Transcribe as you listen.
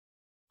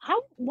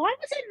How? Why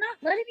was it not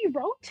letting me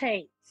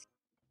rotate?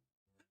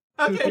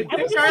 Okay,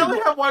 Pinkie, I only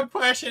have one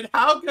question.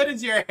 How good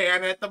is your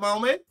hand at the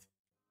moment?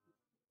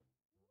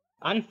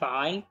 I'm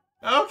fine.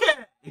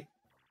 Okay.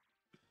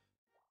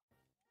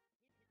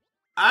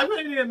 I'm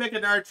going to need to make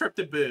another trip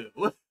to Boo.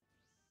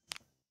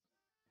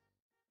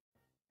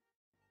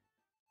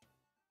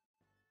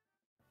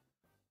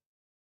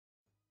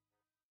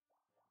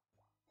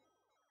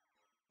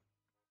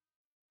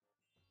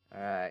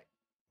 Alright.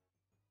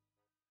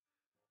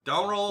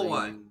 Don't roll a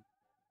 1.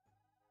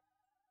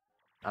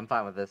 I'm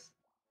fine with this.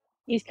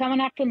 He's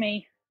coming after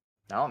me.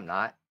 No, I'm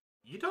not.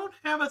 You don't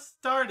have a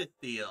star to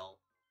steal.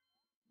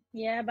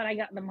 Yeah, but I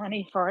got the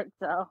money for it,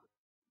 so.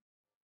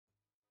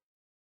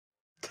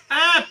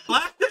 Ah,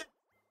 black!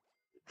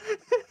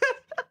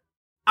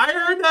 I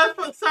earned that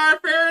from star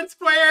fair and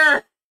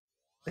square!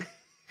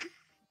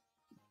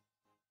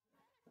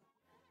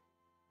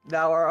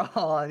 Now we're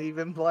all on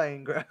even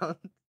playing ground.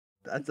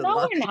 That's a No,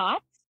 lot. we're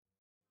not.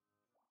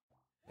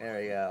 There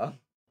we go.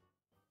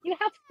 You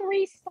have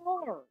 3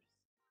 stars.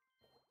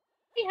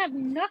 We have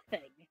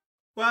nothing.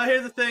 Well,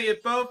 here's the thing.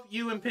 If both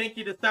you and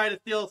Pinkie decide to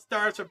steal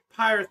stars from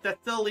Pyrus,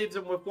 that still leaves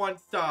him with 1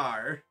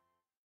 star.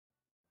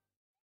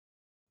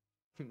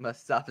 We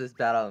must stop this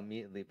battle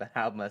immediately, but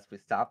how must we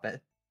stop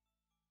it?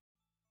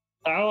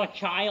 Throw a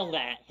child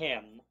at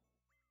him.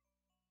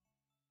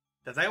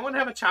 Does anyone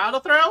have a child to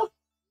throw?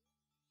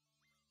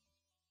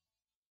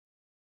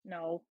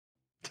 No.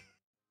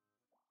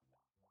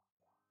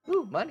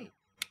 Ooh, money.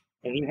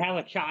 If you have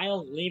a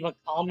child, leave a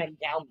comment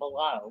down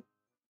below.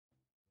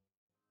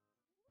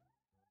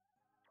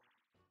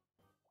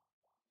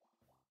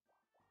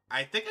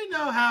 I think I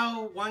know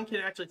how one can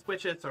actually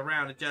switch this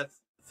around. It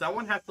just,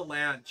 someone has to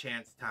land on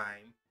chance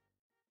time.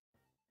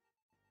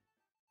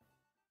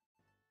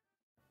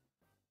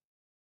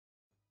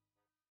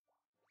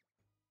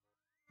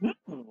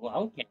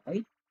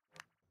 Okay.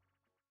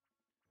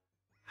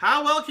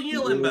 How well can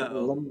you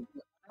limbo?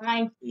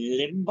 I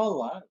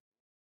limbo up.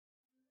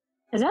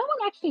 Has anyone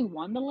actually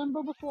won the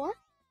limbo before?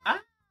 I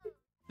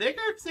think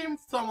I've seen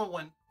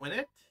someone win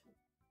it.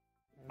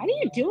 How do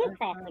you do it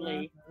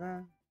properly?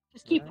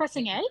 Just keep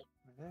pressing A?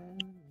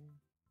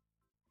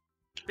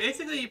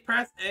 Basically, you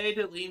press A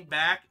to lean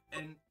back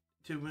and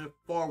to move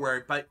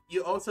forward, but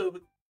you also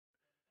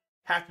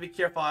have to be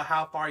careful of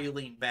how far you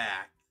lean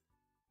back.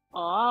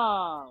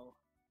 Oh.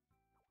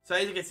 So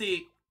as you can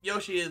see,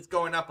 Yoshi is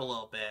going up a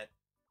little bit.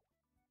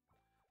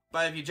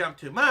 But if you jump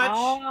too much...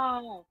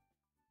 Oh.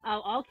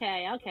 Oh,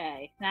 okay,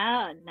 okay.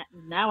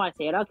 Now I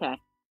see it, okay.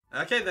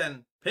 Okay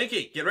then,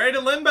 Pinkie, get ready to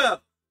limbo!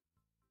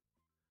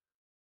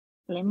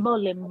 Limbo,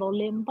 limbo,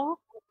 limbo.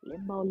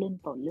 Limbo,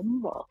 limbo,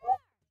 limbo.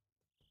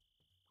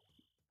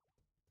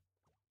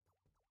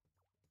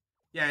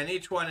 Yeah, and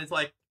each one is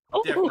like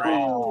Oh,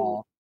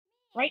 different.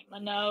 right in the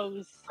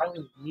nose. I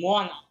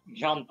want to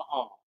jump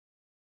off.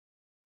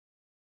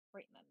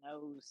 Right in the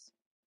nose.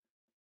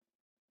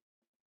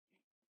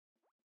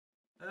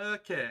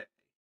 Okay.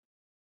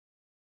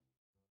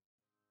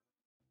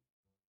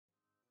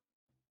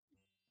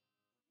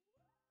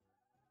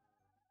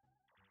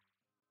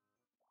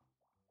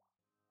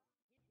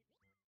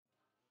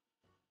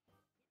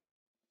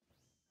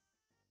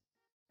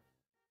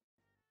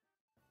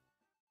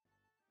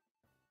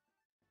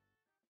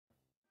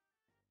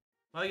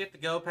 Well, you get to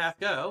go past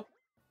go.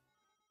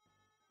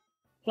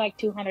 Like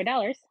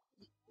 $200.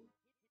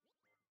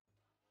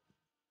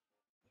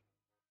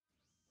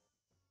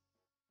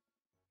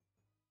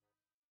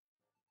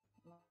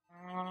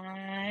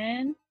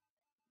 And...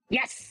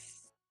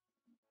 Yes!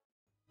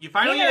 You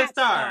finally Give me get a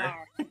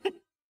star.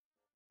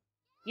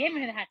 Give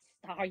me that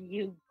star,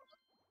 you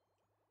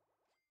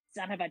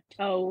son of a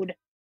toad.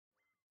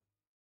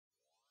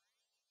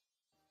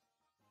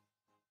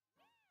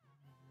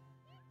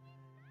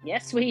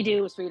 Yes, we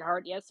do,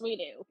 sweetheart. Yes, we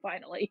do.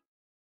 Finally.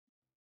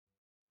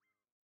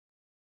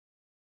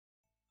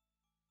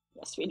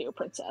 Yes, we do,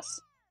 princess.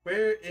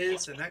 Where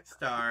is the next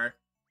star?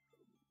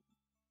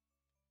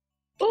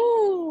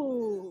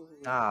 Ooh!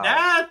 Oh.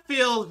 That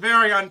feels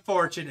very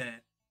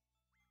unfortunate.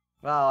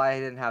 Well, I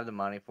didn't have the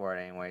money for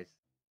it anyways.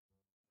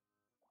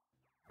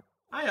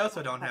 I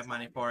also don't have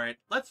money for it.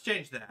 Let's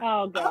change that.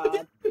 Oh,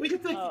 God. We can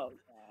take... Oh,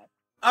 God.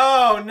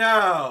 Oh,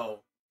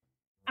 no.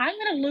 I'm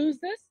going to lose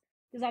this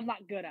because I'm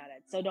not good at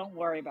it, so don't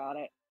worry about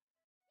it.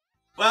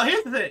 Well,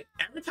 here's the thing.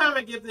 Every time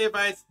I give the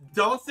advice,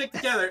 don't stick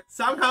together,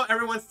 somehow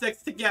everyone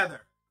sticks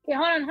together. Okay,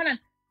 hold on.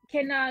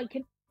 Can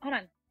hold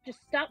on. Just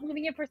stop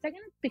moving it for a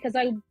second because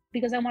I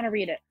want to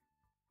read it.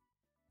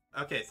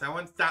 Okay,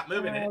 someone stop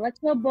moving it. Let's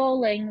go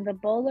bowling. The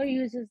bowler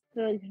uses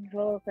the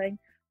control thing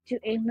to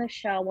aim the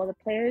shell while the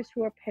players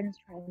who are pins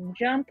try and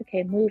jump.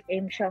 Okay, move,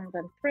 aim shell, and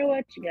then throw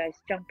it. You guys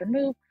jump and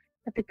move.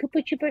 If the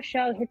Koopa Troopa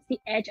shell hits the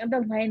edge of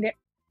the lane, there.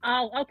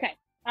 Oh, okay.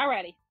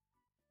 Alrighty.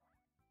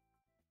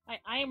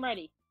 I am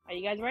ready. Are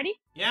you guys ready?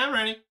 Yeah, I'm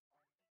ready.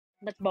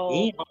 Let's bowl.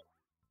 Yeah.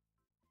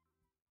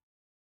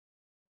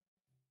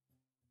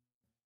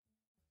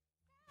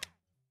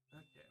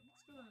 Okay, I'm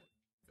just gonna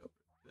go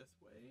this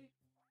way.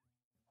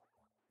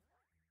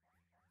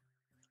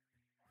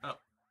 Oh.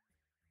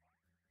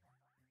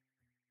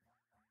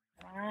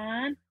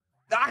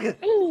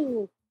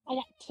 Ooh, I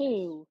got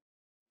 2.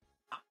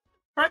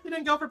 Perhaps you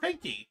didn't go for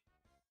Pinkie.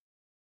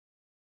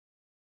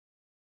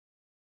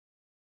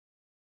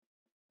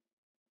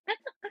 I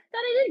thought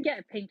I did get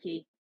a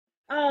Pinkie.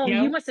 Oh,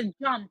 No. you must have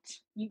jumped.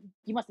 You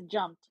must have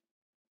jumped.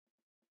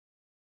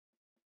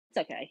 It's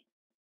okay.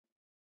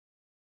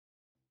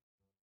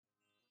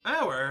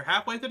 Oh, we're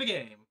halfway through the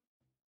game.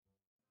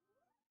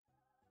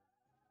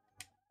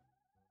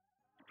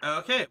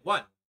 Okay,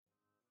 1.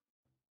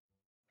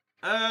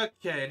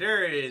 Okay,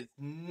 there is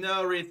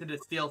no reason to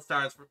steal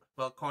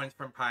coins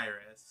from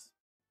Pyrus.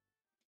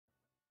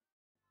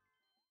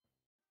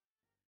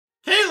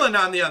 Kaylin,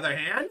 on the other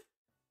hand.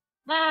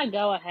 Ah,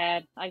 go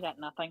ahead. I got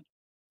nothing.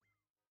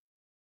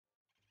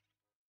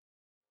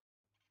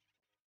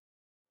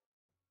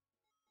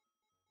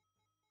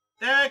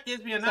 That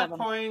gives me enough 7.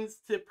 coins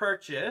to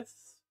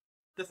purchase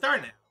the Star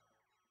now.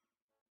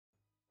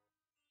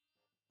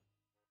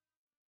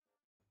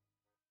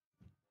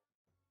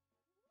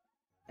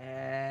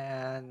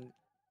 And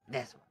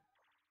this one.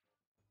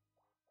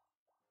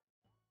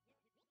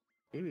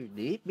 Beep,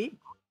 beep, beep.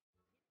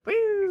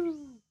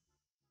 Woo!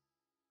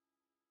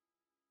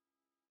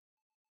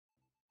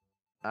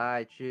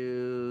 I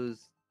choose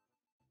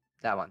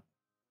that one.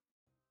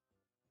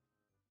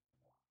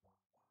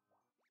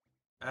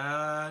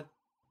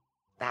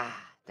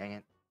 Dang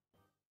it.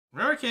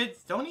 Remember,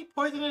 kids, don't eat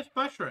poisonous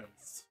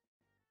mushrooms.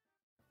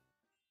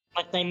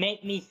 But they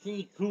make me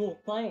see cool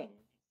things.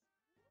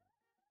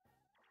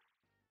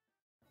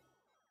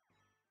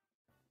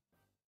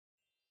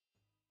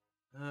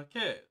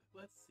 Okay,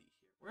 let's see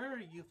here. Where are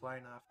you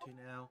flying off to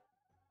now?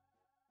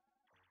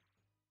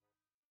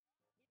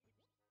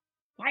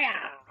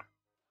 Fire!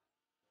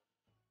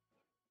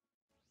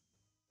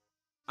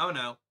 Oh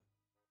no.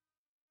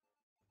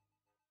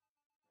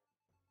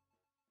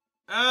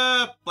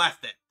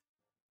 Blast it.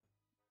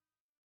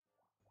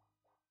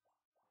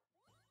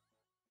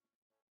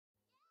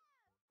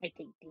 I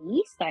take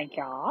these, thank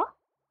y'all.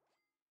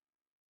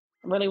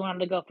 I really wanted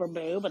to go for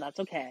Boo, but that's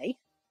okay.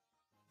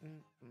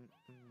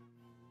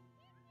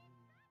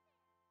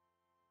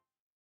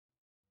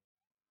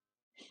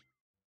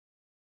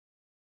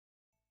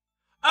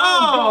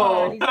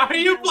 Oh, God, are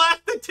you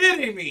blasted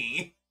kidding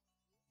me?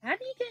 How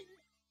do you get...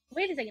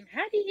 Wait a second,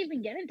 how do you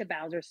even get into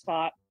Bowser's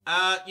spot?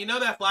 You know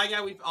that fly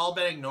guy we've all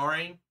been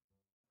ignoring?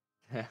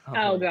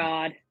 Oh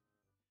God.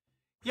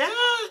 Yeah,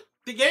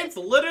 the game's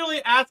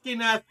literally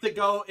asking us to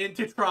go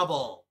into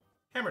trouble.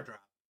 Hammer drop.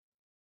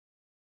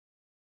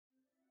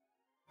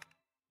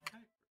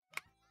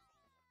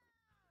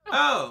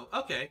 Oh,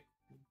 okay.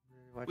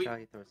 Watch how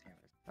he throws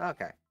hammers.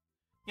 Okay.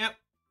 Yep.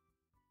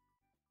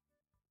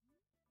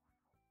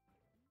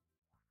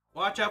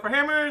 Watch out for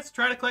hammers.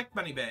 Try to collect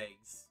money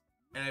bags.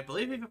 And I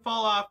believe if you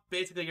fall off,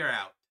 basically you're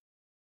out.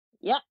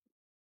 Yep.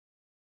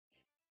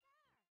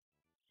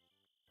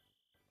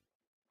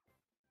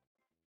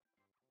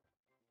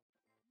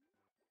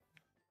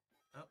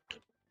 Oh.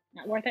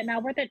 Not worth it,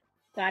 not worth it.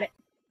 Got it.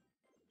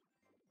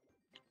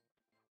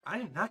 I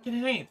am not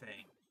getting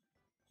anything.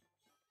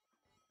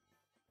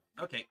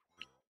 Okay.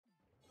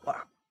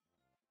 Wow.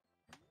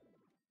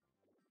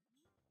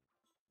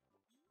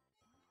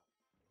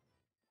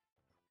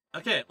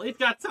 Okay, at least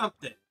got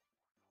something.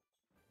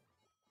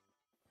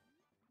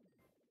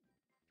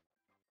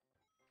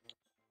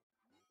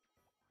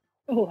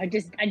 Oh, I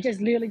just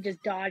literally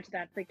just dodged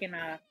that freaking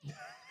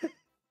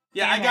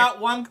Yeah, hammer. I got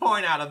 1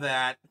 coin out of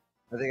that.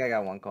 I think I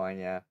got 1 coin,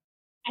 yeah.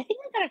 I think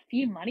I got a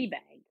few money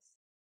bags.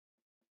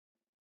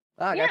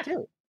 Oh, I Yeah. got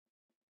 2.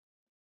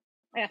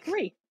 I got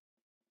 3.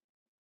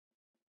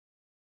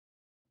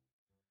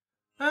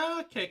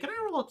 Okay, can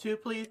I roll a 2,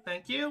 please?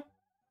 Thank you.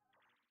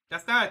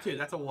 That's not a 2,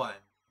 that's a 1.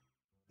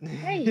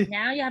 Hey,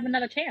 now you have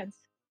another chance.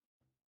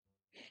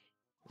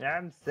 Yeah,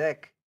 I'm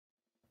sick.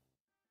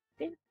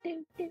 Do,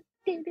 do, do,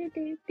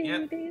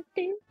 Yep. do.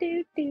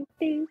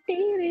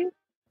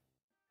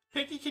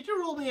 Pinkie, can you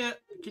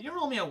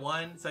roll me a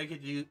 1 so I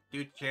could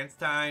do chance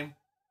time?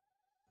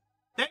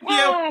 Thank you!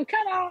 Oh,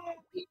 come on!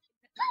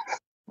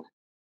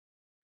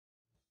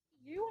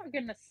 You are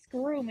gonna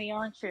screw me,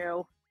 aren't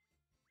you?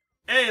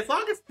 Hey, as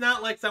long as it's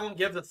not like someone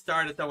gives a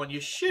star to someone,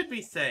 you should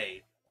be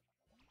safe.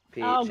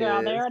 Peaches. Oh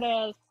god, there it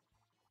is.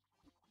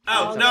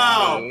 Oh, Oh, no!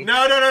 God.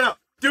 No!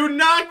 Do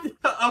not!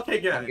 Okay,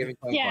 good. I'm giving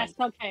 20 Yes,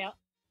 coins. okay,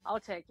 I'll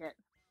take it.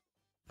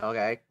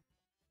 Okay.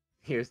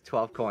 Here's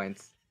 12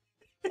 coins.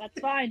 That's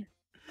fine.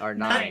 Or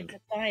 9.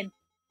 That's fine.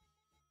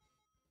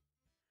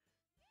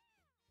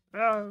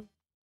 Oh.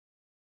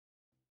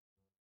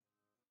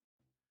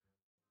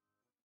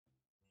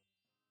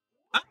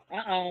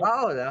 Uh-oh.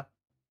 Oh, no.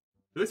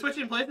 Who's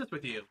switching places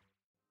with you?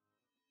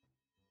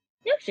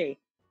 Yoshi.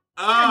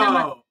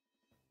 Oh!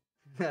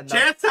 No,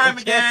 Chance time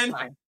chance again!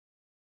 time.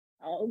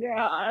 Oh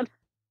god.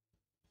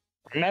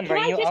 Remember,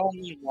 Can I you just- owe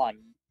me 1.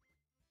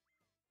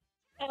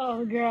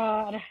 Oh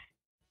god.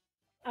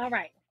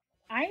 Alright.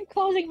 I'm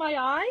closing my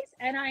eyes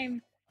and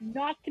I'm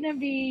not gonna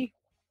be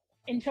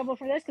in trouble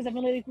for this because I'm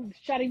literally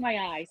shutting my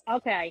eyes.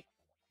 Okay.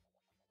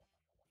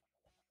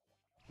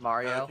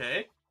 Mario.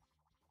 Okay.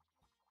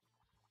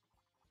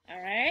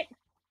 Alright.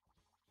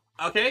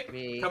 Okay,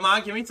 Me. come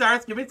on, give me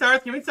stars, give me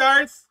stars, give me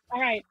stars. All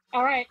right.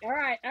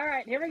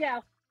 Here we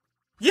go.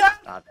 Yeah!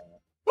 Oh, dang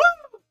it. Woo!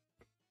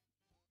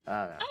 Oh,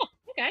 no. Oh,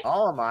 okay.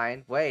 All of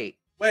mine. Wait.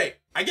 Wait,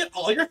 I get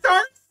all your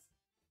stars?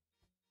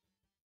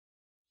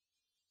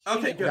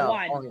 Okay, good. No,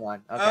 One. only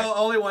one. Okay. Oh,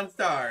 only 1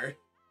 star.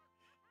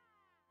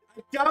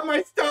 I got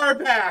my star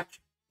back.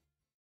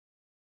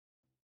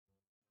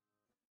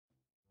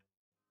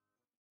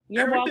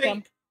 You're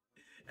welcome.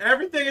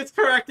 Everything is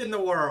correct in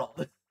the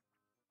world.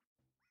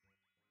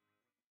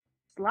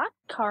 Slot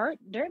cart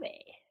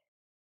derby.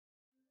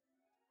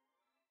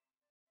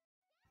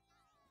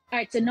 All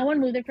right, so no one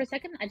moved it for a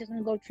second. I just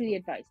want to go through the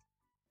advice.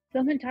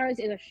 Filming tires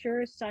is a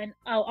sure sign.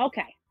 Oh,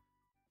 okay.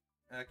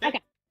 Okay.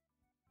 Okay.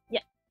 Yeah.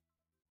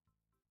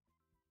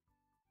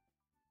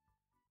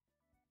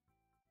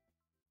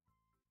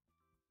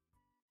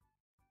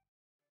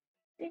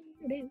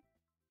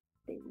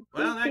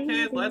 Well, in that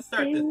case, let's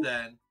start this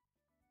then.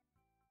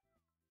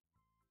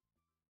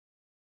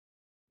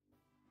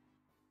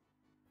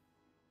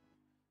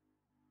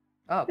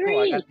 Oh, cool.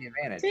 I got 3, the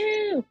advantage.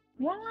 2,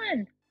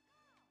 1.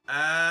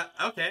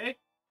 Okay.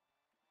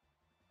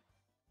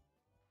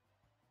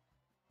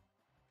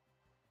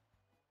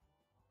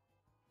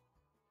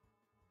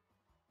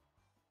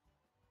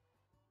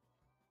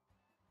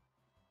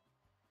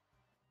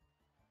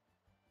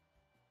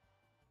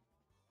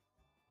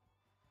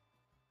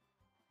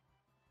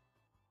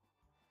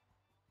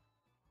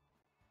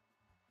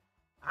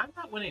 I'm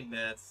not winning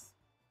this.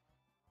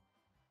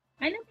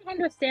 I never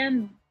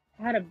understand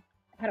how to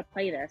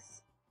play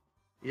this.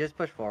 You just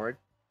push forward.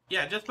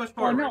 Yeah, just push Oh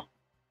forward. no.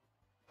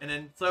 And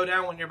then slow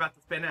down when you're about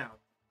to spin out.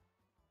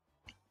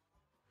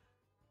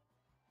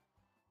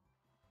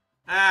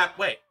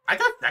 Wait. I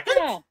got second?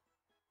 Oh.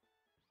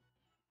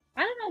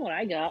 I don't know what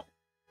I got.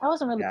 I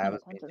wasn't really Yeah, I paying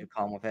was being attention. too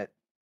calm with it.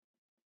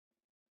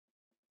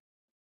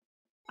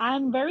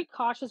 I'm very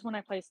cautious when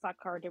I play slot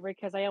card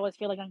because I always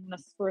feel like I'm gonna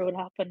screw it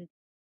up and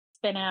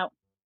spin out.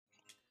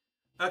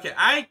 Okay,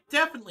 I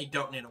definitely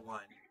don't need a 1.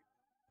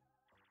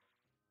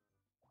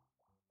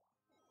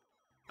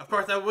 Of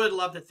course, I would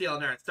love to steal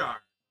another star.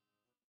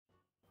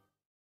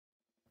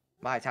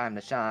 My time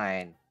to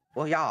shine.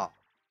 Well, y'all.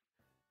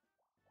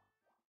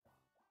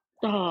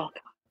 Oh,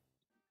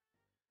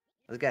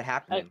 Let's get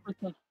happening.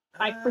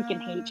 I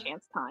freaking hate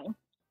chance time.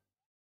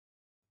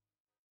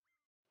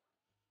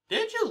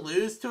 Did you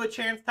lose to a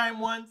chance time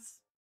once?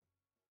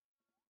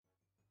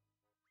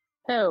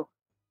 Who?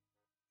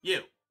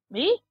 You.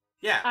 Me?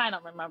 Yeah. I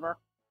don't remember.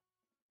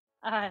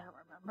 I don't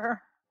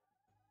remember.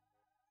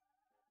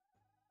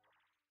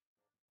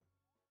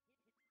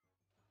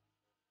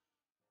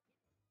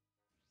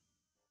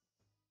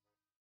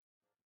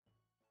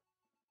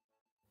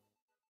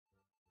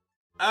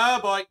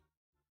 Oh boy.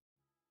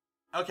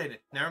 Okay,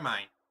 never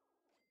mind.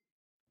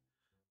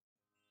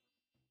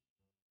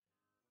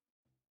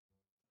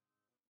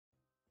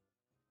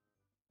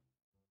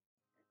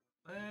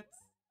 Let's...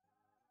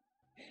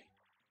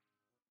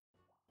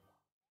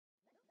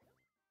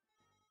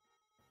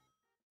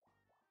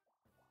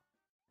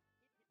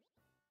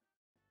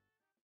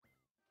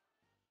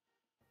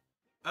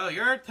 Oh,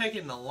 you're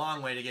taking the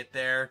long way to get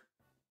there.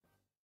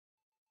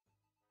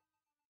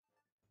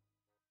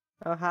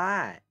 Oh,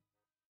 hi.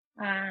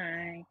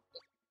 Hi.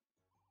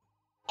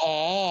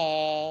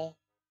 Oh.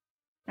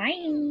 Hi.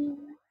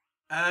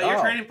 You're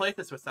Oh. trading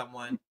places with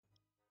someone.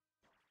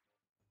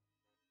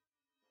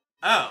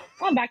 Oh.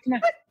 I'm back to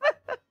my.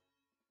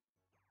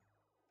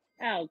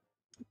 Oh.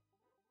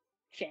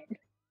 Shit.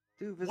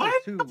 2 versus Why are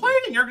you 2.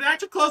 complaining? You're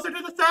actually closer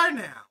to the star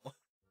now.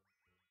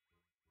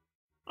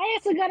 I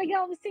also gotta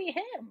go and see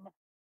him.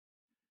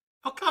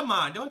 Oh, come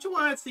on. Don't you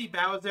want to see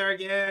Bowser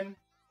again?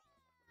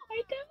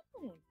 I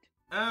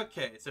don't.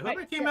 Okay, so who Right,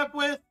 am I team up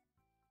with?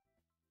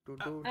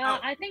 Oh.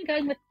 I think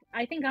I'm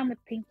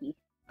with Pinkie.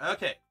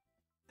 Okay.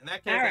 In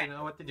that case, Alright. I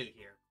know what to do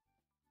here.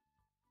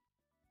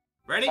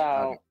 Ready?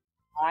 So,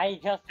 I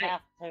just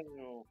have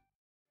to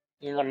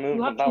either move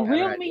You the have to boat.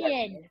 reel Alright.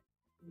 me in.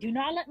 Do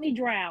not let me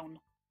drown.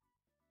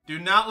 Do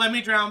not let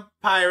me drown,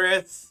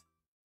 Pyrus.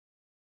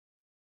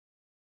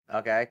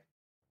 Okay.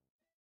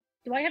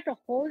 Do I have to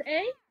hold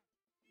A?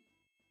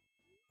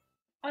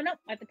 Oh no,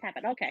 I have to tap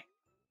it. Okay.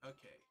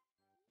 Okay.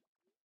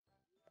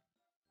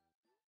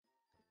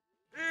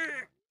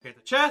 Here's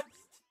the chest.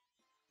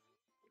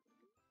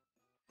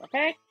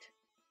 Perfect.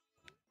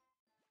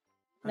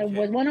 There Okay.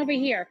 was one over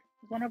here.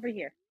 There's one over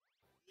here.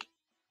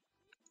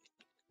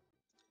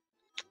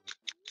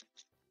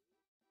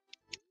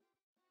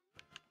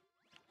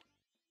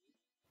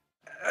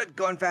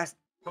 Going fast.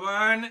 Come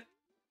on.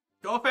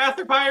 Go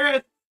faster,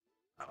 Pyrus.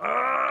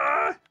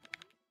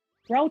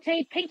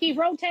 Rotate, Pinkie,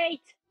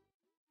 rotate.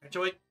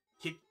 Actually,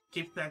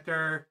 keep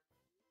center.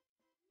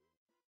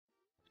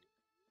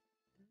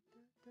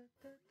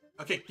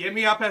 Okay, get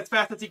me up as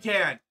fast as you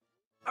can.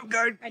 I'm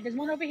good. Alright, there's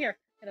one over here.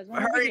 There's one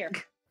over Hurry. here.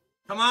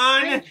 Come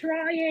I'm on.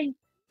 trying.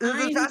 This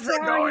is I'm fast as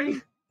I'm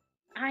going.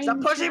 I'm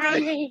Stop pushing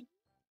me.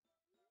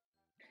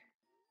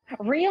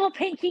 trying. Reel,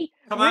 Pinkie.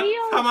 Come on.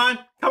 Reel. Come on.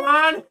 Come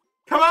on.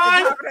 Come It's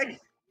on. happening.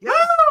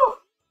 Yes. Woo!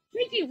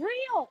 Pinkie,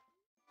 reel.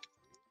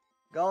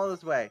 Go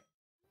this way.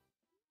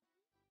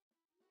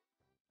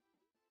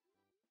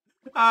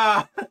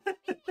 Ah,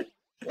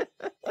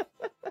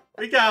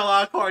 we got a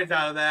lot of coins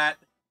out of that.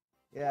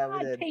 Yeah, we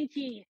God, did.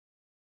 Pinkie.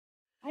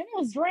 I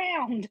almost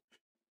drowned.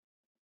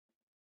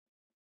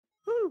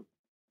 Woo.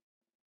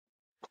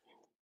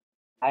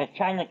 I was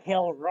trying to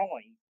kill Roy.